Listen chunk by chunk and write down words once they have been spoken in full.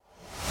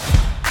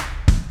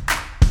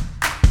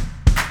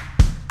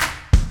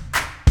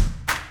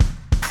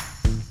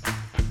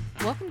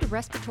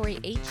Respiratory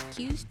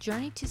HQ's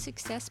Journey to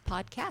Success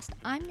podcast.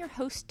 I'm your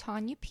host,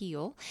 Tanya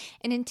Peel,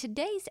 and in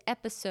today's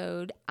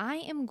episode, I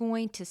am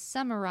going to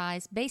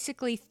summarize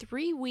basically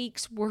 3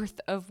 weeks worth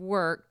of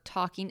work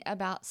talking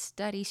about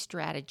study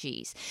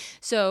strategies.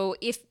 So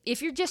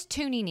if you're just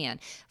tuning in,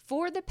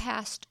 for the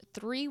past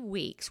 3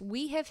 weeks,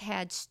 we have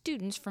had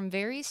students from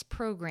various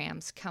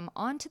programs come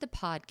onto the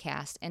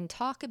podcast and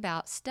talk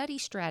about study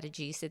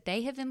strategies that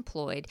they have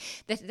employed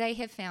that they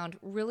have found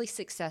really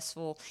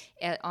successful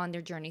on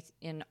their journey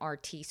in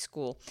RT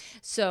school.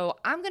 So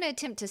I'm going to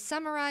attempt to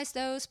summarize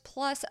those,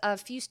 plus a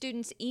few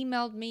students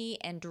emailed me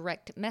and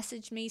direct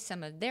messaged me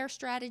some of their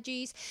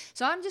strategies.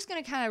 So I'm just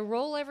going to kind of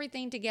roll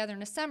everything together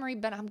in a summary,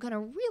 but I'm going to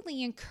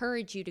really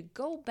encourage you to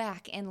go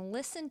back and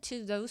listen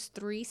to those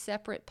 3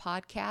 separate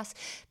podcasts,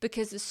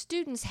 because the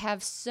students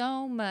have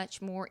so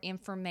much more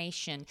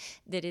information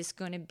that is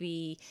going to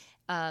be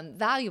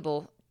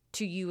valuable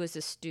to you as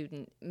a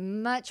student,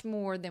 much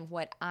more than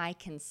what I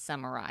can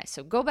summarize.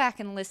 So go back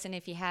and listen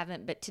if you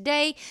haven't. But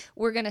today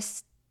we're going to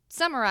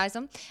summarize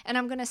them, and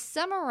I'm going to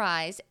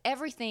summarize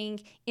everything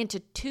into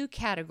 2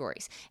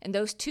 categories. And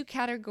those 2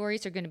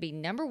 categories are going to be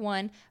number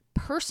 1,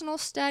 personal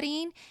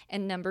studying,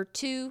 and number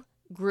 2,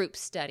 group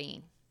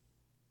studying.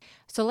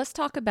 So let's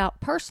talk about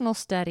personal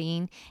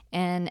studying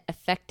and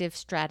effective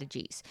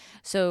strategies.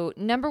 So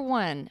number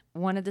 1,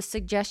 one of the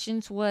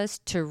suggestions was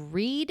to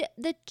read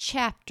the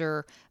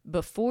chapter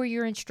before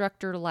your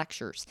instructor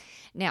lectures.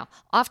 Now,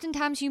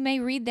 oftentimes you may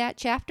read that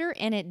chapter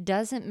and it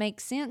doesn't make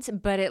sense,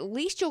 but at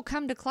least you'll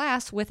come to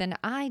class with an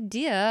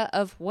idea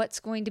of what's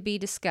going to be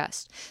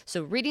discussed.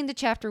 So reading the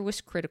chapter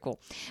was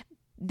critical.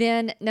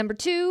 Then number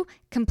 2,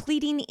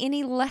 completing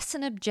any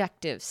lesson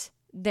objectives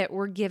that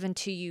were given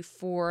to you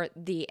for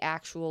the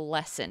actual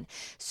lesson.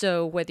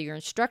 So whether your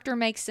instructor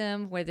makes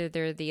them, whether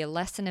they're the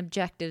lesson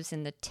objectives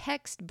in the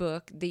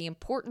textbook, the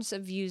importance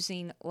of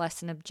using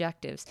lesson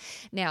objectives.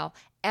 Now,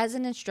 as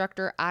an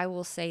instructor, I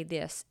will say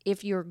this: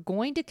 if you're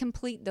going to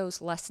complete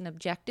those lesson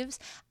objectives,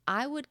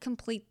 I would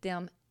complete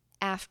them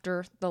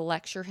after the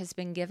lecture has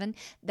been given.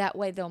 That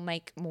way they'll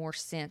make more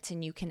sense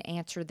and you can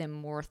answer them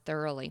more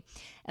thoroughly.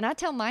 And I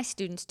tell my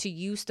students to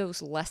use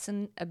those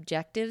lesson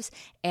objectives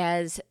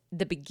as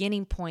the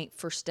beginning point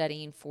for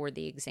studying for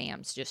the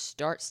exams. Just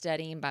start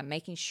studying by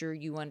making sure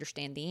you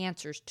understand the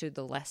answers to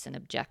the lesson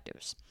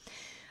objectives.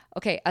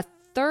 Okay, a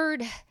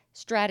third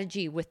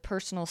strategy with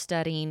personal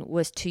studying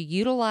was to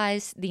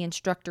utilize the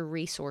instructor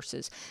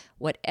resources.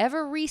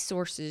 Whatever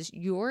resources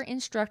your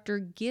instructor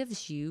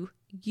gives you,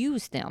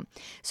 use them.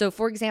 So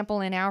for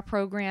example, in our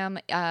program,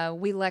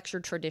 we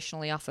lecture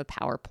traditionally off of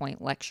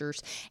PowerPoint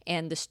lectures,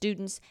 and the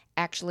students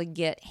actually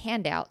get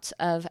handouts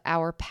of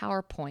our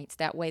PowerPoints.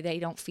 That way they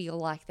don't feel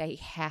like they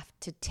have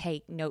to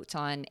take notes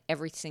on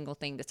every single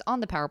thing that's on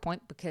the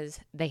PowerPoint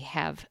because they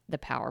have the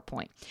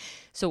PowerPoint.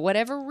 So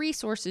whatever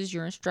resources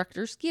your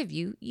instructors give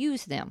you,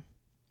 use them.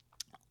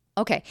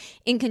 Okay,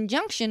 in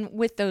conjunction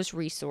with those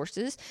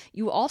resources,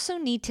 you also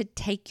need to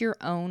take your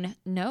own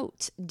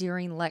notes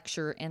during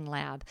lecture and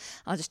lab.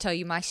 I'll just tell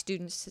you, my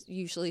students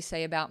usually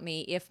say about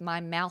me, if my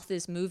mouth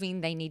is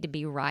moving, they need to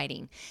be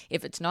writing.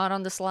 If it's not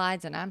on the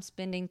slides and I'm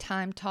spending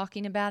time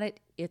talking about it,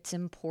 it's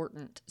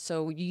important.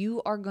 So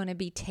you are going to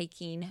be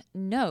taking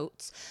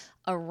notes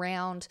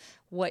around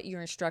what your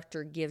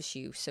instructor gives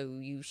you. So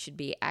you should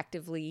be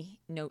actively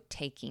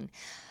note-taking.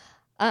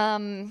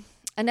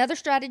 Another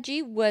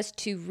strategy was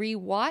to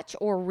rewatch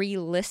or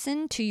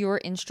re-listen to your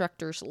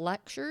instructor's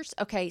lectures.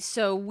 Okay,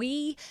 so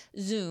we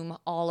Zoom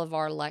all of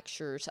our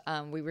lectures.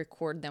 We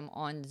record them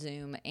on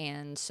Zoom,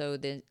 and so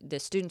the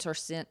students are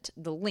sent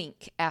the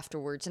link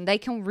afterwards, and they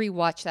can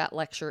rewatch that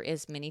lecture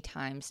as many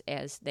times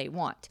as they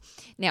want.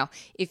 Now,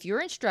 if your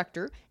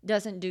instructor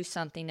doesn't do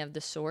something of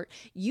the sort,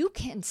 you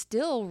can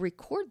still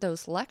record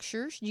those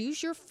lectures.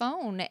 Use your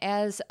phone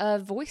as a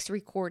voice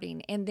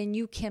recording, and then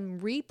you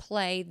can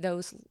replay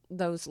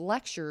those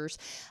lectures,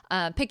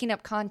 picking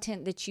up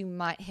content that you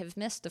might have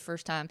missed the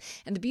first time.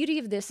 And the beauty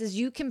of this is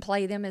you can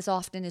play them as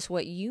often as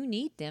what you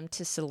need them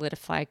to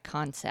solidify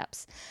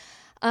concepts.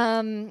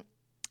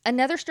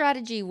 Another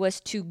strategy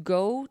was to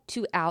go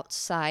to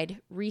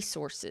outside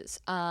resources.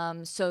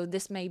 So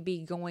this may be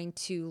going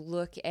to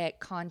look at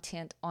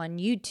content on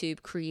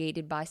YouTube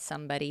created by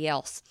somebody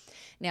else.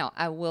 Now,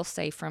 I will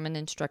say from an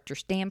instructor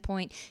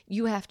standpoint,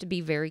 you have to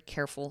be very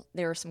careful.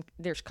 There's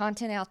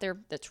content out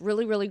there that's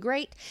really, really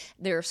great.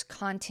 There's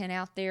content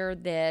out there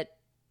that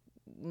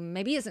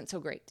maybe isn't so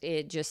great.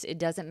 It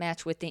doesn't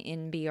match with the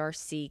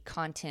NBRC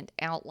content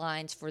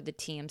outlines for the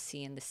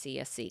TMC and the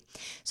CSE.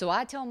 So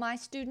I tell my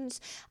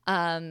students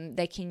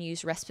they can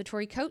use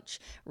Respiratory Coach.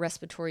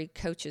 Respiratory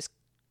Coach's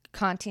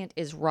content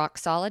is rock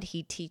solid.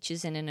 He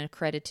teaches in an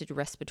accredited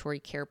respiratory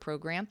care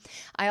program.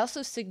 I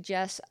also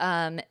suggest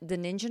the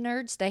Ninja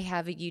Nerds. They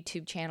have a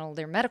YouTube channel.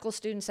 They're medical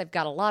students. They've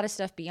got a lot of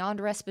stuff beyond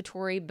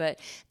respiratory, but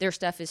their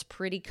stuff is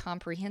pretty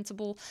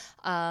comprehensible.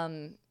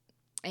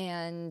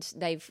 and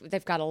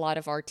they've got a lot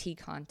of RT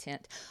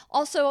content.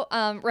 Also,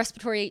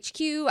 Respiratory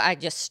HQ, I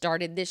just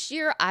started this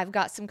year. I've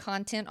got some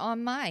content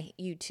on my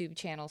YouTube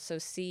channel, so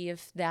see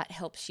if that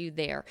helps you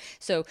there.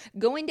 So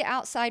going to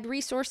outside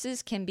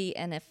resources can be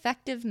an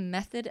effective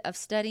method of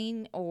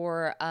studying,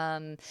 or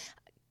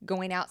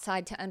going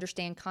outside to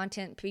understand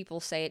content. People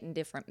say it in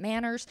different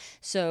manners,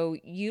 so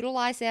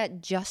utilize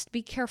that. Just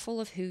be careful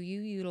of who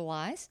you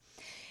utilize.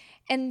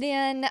 And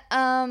then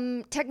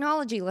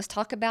technology. Let's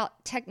talk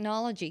about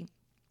technology.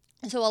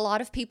 So a lot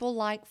of people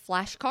like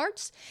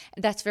flashcards.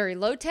 That's very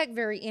low tech,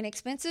 very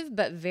inexpensive,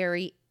 but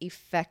very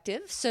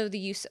effective. So the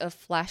use of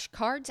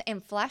flashcards,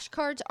 and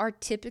flashcards are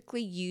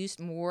typically used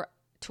more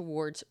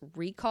towards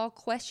recall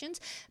questions,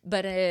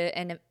 but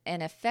an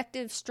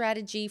effective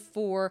strategy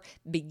for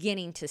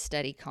beginning to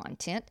study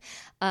content.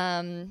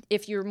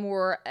 If you're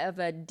more of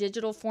a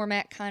digital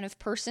format kind of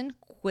person,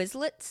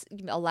 Quizlets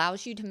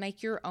allows you to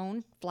make your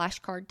own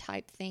flashcard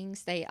type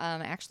things. They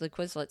actually,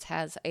 Quizlets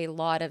has a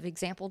lot of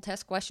example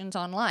test questions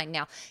online.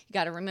 Now, you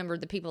got to remember,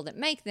 the people that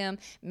make them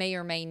may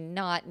or may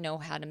not know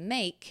how to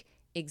make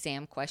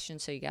exam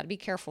questions, so you got to be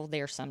careful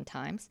there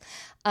sometimes.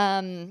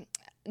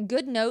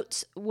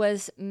 GoodNotes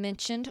was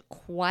mentioned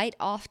quite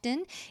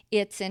often.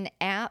 It's an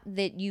app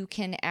that you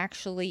can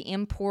actually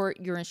import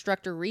your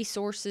instructor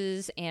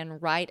resources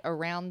and write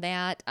around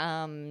that.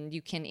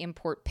 You can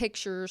import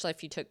pictures, like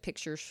if you took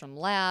pictures from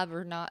lab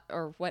or not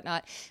or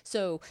whatnot.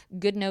 So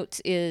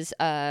GoodNotes is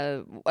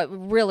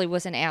really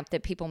was an app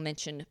that people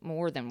mentioned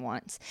more than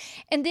once.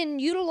 And then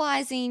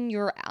utilizing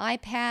your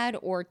iPad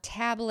or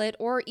tablet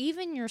or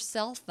even your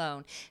cell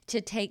phone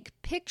to take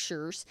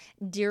pictures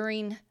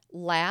during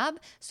lab,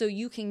 so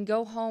you can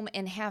go home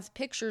and have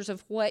pictures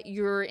of what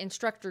your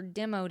instructor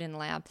demoed in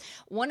lab.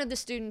 One of the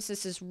students,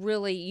 this is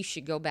really, you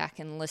should go back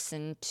and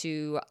listen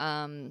to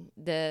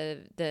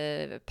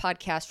the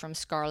podcast from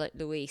Scarlett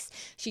Luis.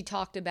 She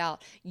talked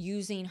about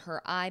using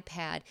her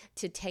iPad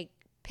to take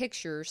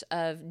pictures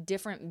of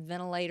different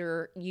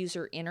ventilator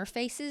user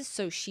interfaces,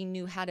 so she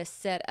knew how to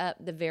set up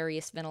the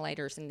various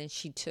ventilators, and then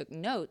she took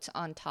notes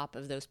on top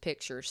of those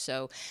pictures.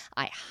 So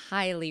I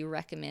highly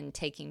recommend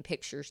taking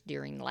pictures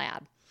during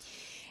lab.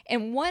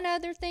 And one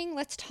other thing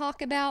let's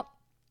talk about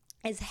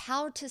is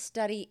how to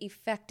study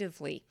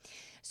effectively.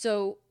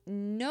 So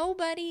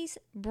nobody's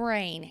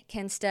brain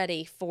can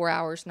study 4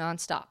 hours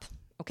nonstop.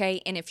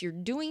 Okay, and if you're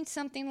doing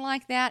something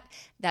like that,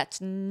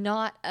 that's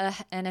not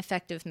an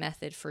effective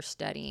method for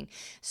studying.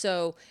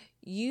 So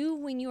you,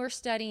 when you are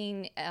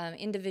studying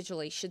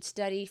individually, should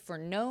study for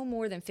no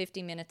more than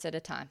 50 minutes at a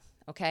time.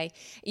 Okay,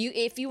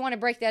 if you want to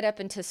break that up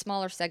into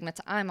smaller segments,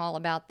 I'm all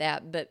about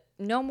that, but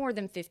no more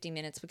than 50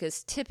 minutes,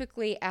 because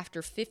typically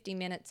after 50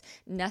 minutes,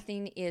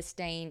 nothing is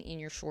staying in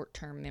your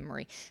short-term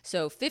memory.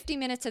 So 50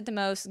 minutes at the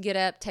most, get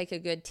up, take a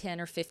good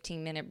 10 or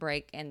 15 minute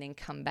break, and then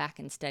come back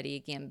and study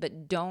again.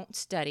 But don't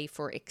study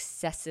for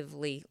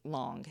excessively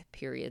long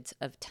periods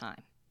of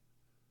time.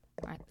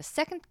 All right, the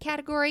second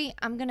category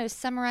I'm going to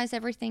summarize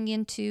everything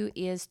into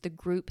is the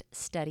group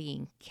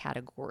studying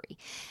category.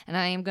 And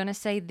I am going to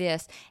say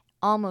this: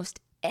 almost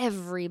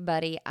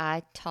everybody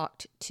I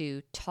talked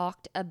to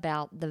talked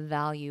about the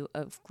value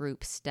of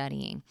group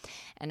studying.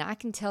 And I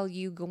can tell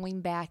you, going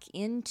back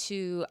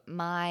into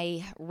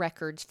my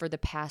records for the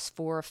past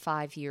 4 or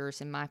 5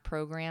 years in my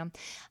program,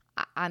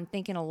 I'm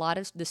thinking a lot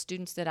of the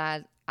students that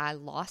I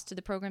lost to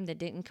the program that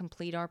didn't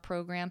complete our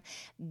program,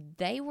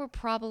 they were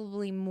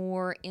probably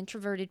more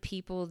introverted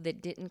people that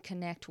didn't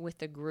connect with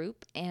the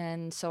group.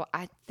 And so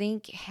I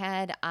think,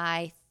 had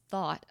I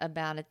thought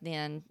about it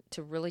then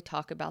to really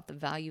talk about the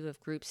value of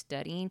group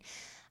studying,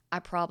 I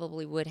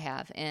probably would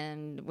have.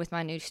 And with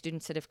my new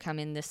students that have come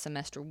in this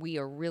semester, we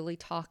are really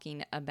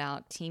talking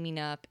about teaming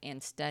up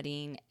and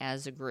studying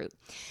as a group.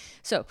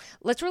 So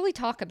let's really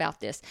talk about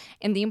this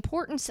and the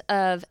importance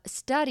of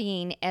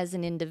studying as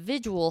an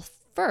individual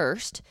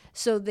first,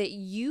 so that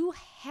you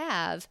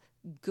have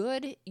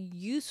good,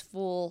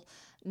 useful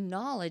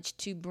knowledge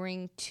to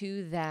bring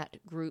to that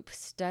group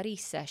study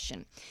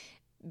session.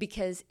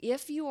 Because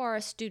if you are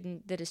a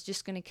student that is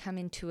just going to come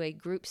into a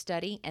group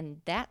study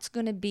and that's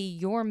going to be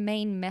your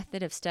main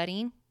method of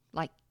studying,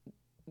 like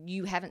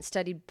you haven't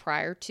studied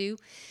prior to,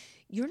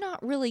 you're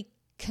not really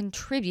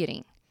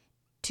contributing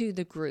to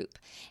the group.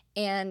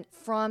 And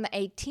from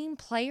a team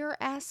player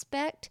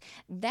aspect,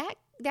 that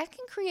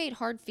can create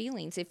hard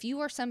feelings. If you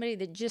are somebody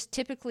that just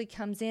typically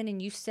comes in and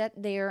you sit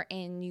there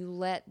and you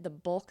let the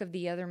bulk of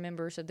the other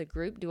members of the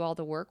group do all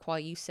the work while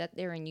you sit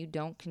there and you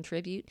don't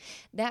contribute,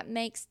 that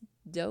makes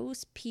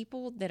those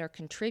people that are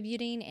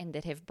contributing and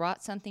that have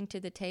brought something to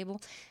the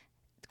table,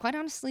 quite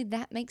honestly,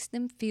 that makes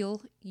them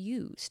feel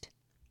used.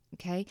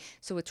 Okay,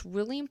 so it's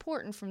really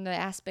important from the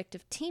aspect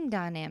of team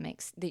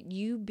dynamics that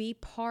you be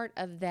part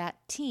of that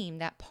team,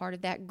 that part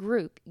of that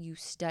group. You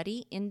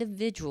study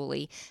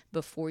individually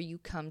before you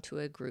come to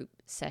a group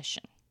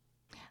session.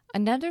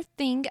 Another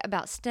thing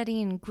about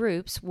studying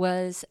groups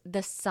was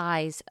the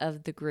size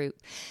of the group.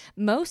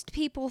 Most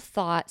people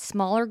thought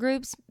smaller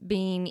groups,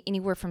 being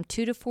anywhere from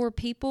 2 to 4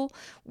 people,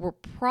 were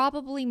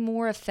probably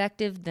more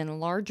effective than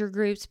larger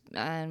groups.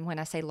 And when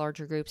I say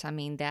larger groups, I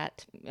mean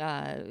that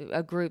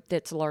a group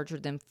that's larger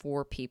than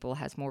 4 people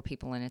has more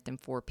people in it than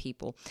 4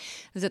 people.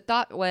 The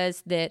thought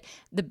was that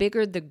the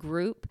bigger the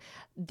group,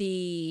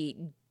 the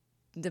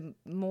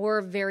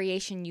more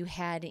variation you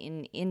had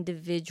in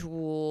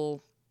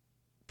individual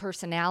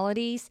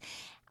personalities,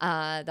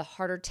 the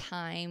harder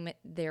time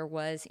there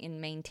was in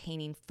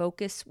maintaining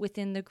focus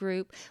within the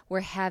group.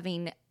 Where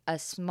having a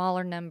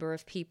smaller number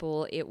of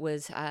people, it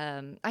was,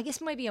 I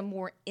guess, maybe a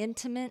more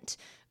intimate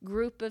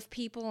group of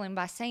people. And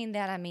by saying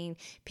that, I mean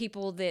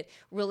people that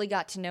really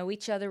got to know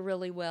each other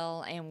really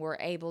well and were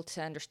able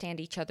to understand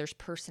each other's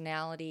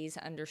personalities,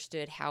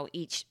 understood how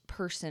each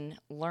person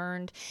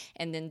learned.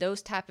 And then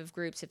those type of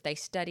groups, if they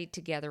studied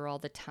together all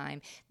the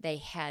time, they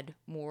had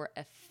more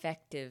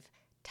effective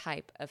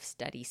type of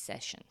study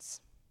sessions.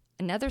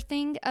 Another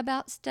thing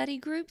about study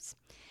groups,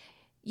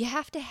 you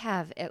have to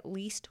have at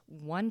least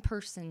one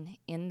person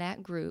in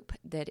that group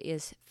that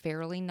is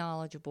fairly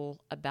knowledgeable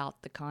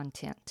about the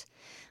content.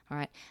 All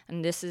right.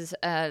 And this is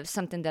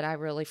something that I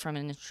really, from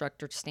an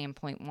instructor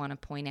standpoint, want to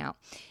point out.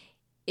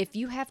 If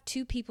you have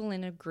 2 people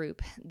in a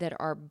group that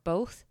are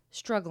both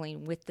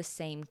struggling with the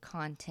same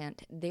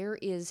content, there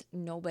is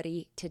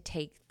nobody to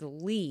take the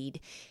lead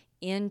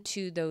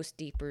into those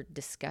deeper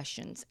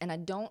discussions. And I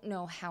don't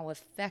know how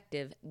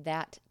effective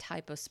that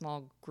type of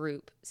small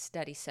group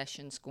study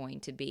session is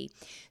going to be.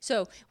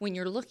 So when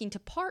you're looking to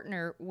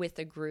partner with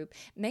a group,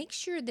 make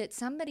sure that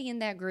somebody in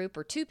that group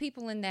or 2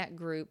 people in that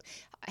group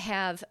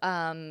have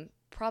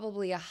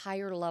probably a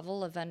higher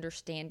level of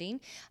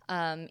understanding.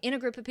 In a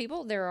group of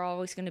people, there are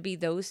always going to be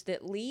those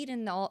that lead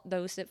and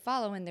those that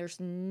follow, and there's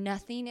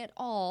nothing at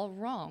all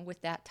wrong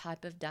with that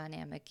type of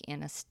dynamic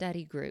in a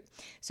study group.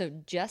 So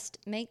just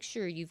make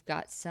sure you've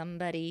got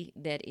somebody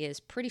that is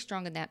pretty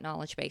strong in that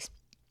knowledge base.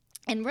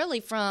 And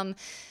really, from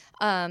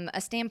a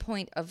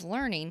standpoint of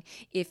learning,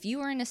 if you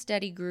are in a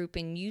study group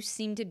and you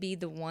seem to be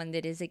the one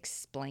that is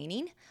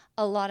explaining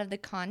a lot of the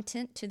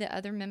content to the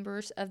other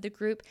members of the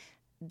group,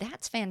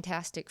 that's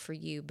fantastic for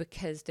you,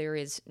 because there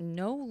is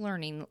no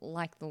learning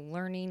like the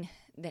learning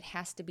that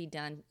has to be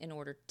done in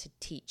order to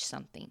teach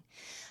something.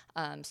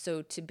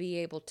 So to be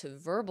able to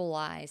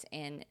verbalize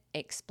and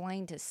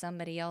explain to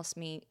somebody else,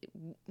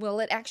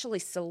 it actually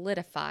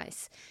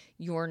solidifies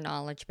your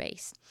knowledge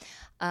base.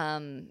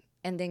 And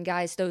then,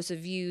 guys, those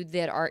of you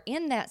that are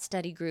in that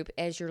study group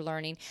as you're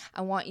learning,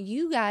 I want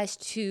you guys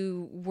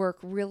to work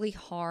really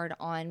hard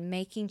on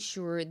making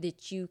sure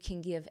that you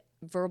can give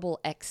verbal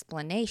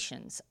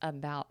explanations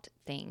about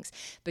things,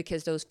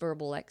 because those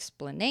verbal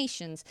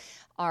explanations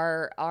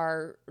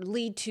are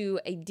lead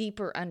to a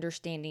deeper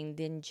understanding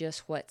than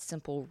just what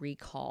simple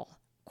recall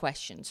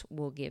questions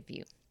will give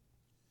you.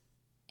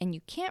 And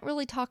you can't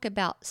really talk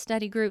about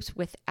study groups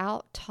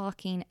without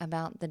talking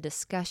about the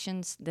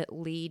discussions that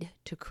lead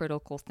to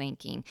critical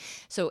thinking.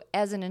 So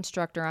as an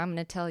instructor, I'm going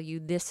to tell you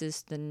this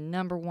is the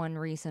number one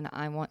reason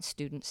I want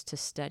students to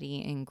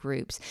study in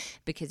groups.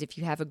 Because if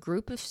you have a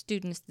group of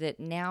students that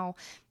now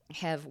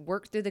have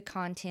worked through the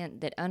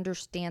content, that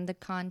understand the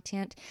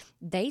content,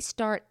 they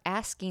start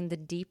asking the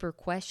deeper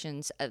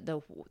questions,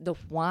 the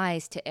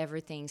whys to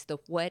everything, the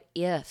what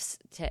ifs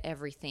to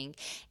everything.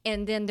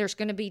 And then there's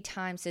going to be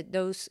times that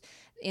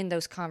in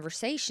those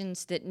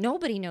conversations that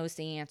nobody knows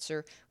the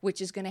answer, which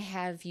is going to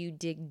have you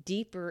dig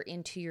deeper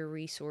into your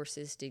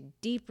resources, dig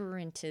deeper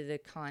into the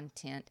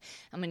content.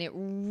 I mean, it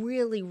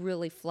really,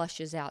 really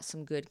flushes out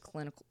some good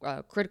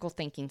critical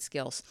thinking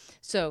skills.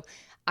 So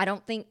I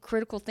don't think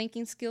critical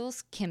thinking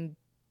skills can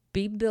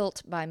be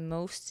built by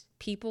most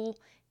people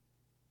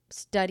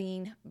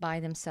studying by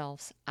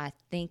themselves. I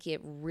think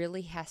it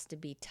really has to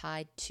be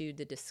tied to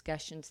the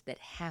discussions that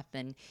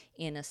happen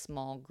in a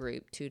small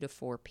group, 2 to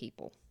 4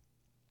 people.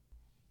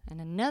 And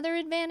another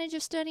advantage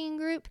of studying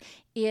group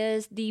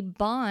is the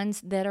bonds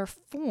that are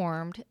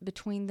formed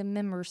between the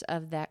members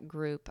of that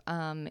group.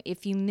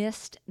 If you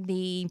missed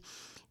the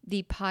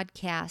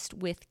podcast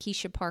with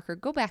Keisha Parker,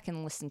 go back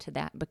and listen to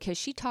that, because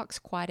she talks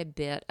quite a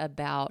bit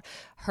about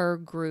her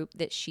group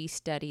that she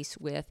studies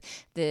with.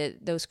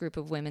 Those group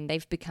of women,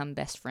 they've become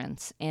best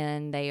friends,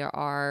 and they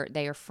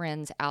are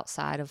friends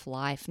outside of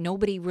life.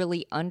 Nobody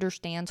really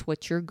understands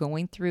what you're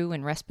going through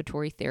in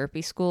respiratory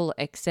therapy school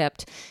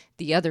except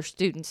the other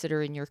students that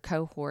are in your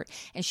cohort.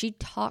 And she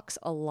talks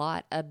a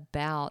lot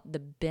about the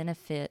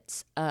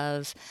benefits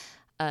of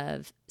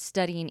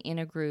studying in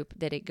a group,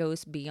 that it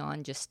goes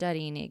beyond just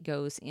studying. It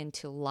goes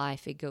into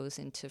life. It goes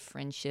into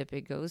friendship.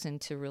 It goes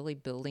into really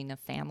building a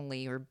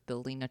family or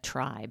building a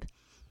tribe.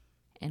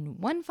 And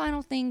one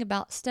final thing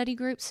about study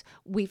groups,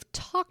 we've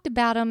talked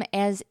about them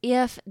as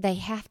if they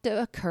have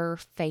to occur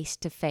face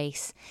to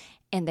face.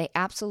 And they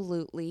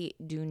absolutely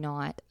do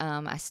not.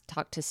 I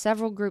talked to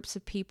several groups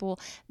of people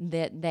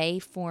that they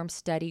form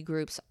study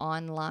groups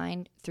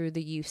online through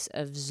the use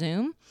of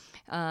Zoom.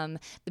 The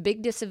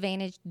big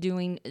disadvantage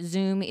doing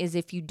Zoom is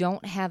if you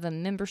don't have a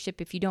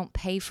membership, if you don't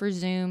pay for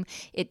Zoom,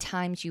 it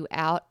times you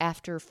out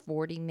after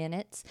 40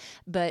 minutes.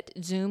 But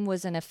Zoom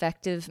was an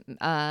effective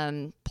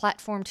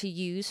platform to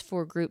use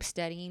for group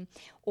studying.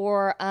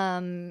 Or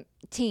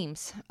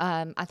Teams.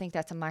 I think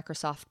that's a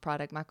Microsoft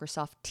product,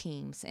 Microsoft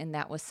Teams, and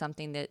that was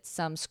something that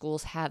some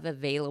schools have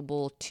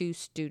available to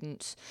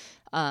students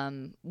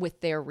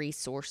with their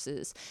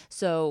resources.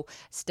 So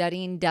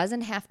studying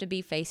doesn't have to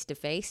be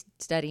face-to-face.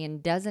 Studying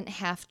doesn't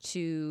have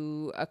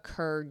to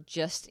occur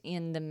just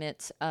in the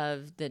midst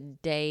of the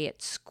day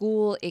at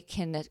school. It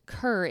can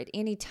occur at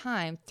any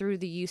time through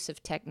the use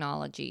of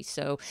technology.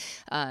 So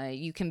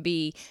you can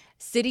be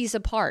cities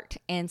apart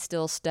and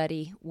still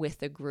study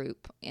with a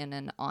group in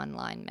an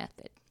online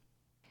method.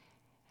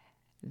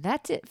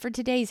 That's it for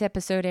today's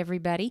episode,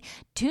 everybody.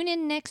 Tune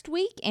in next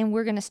week, and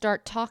we're going to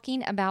start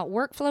talking about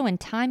workflow and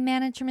time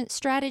management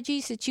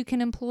strategies that you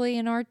can employ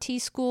in RT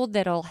School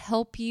that'll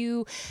help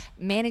you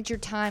manage your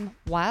time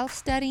while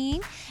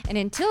studying. And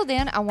until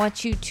then, I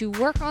want you to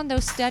work on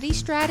those study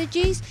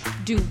strategies,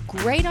 do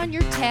great on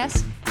your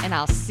tests, and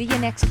I'll see you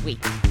next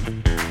week.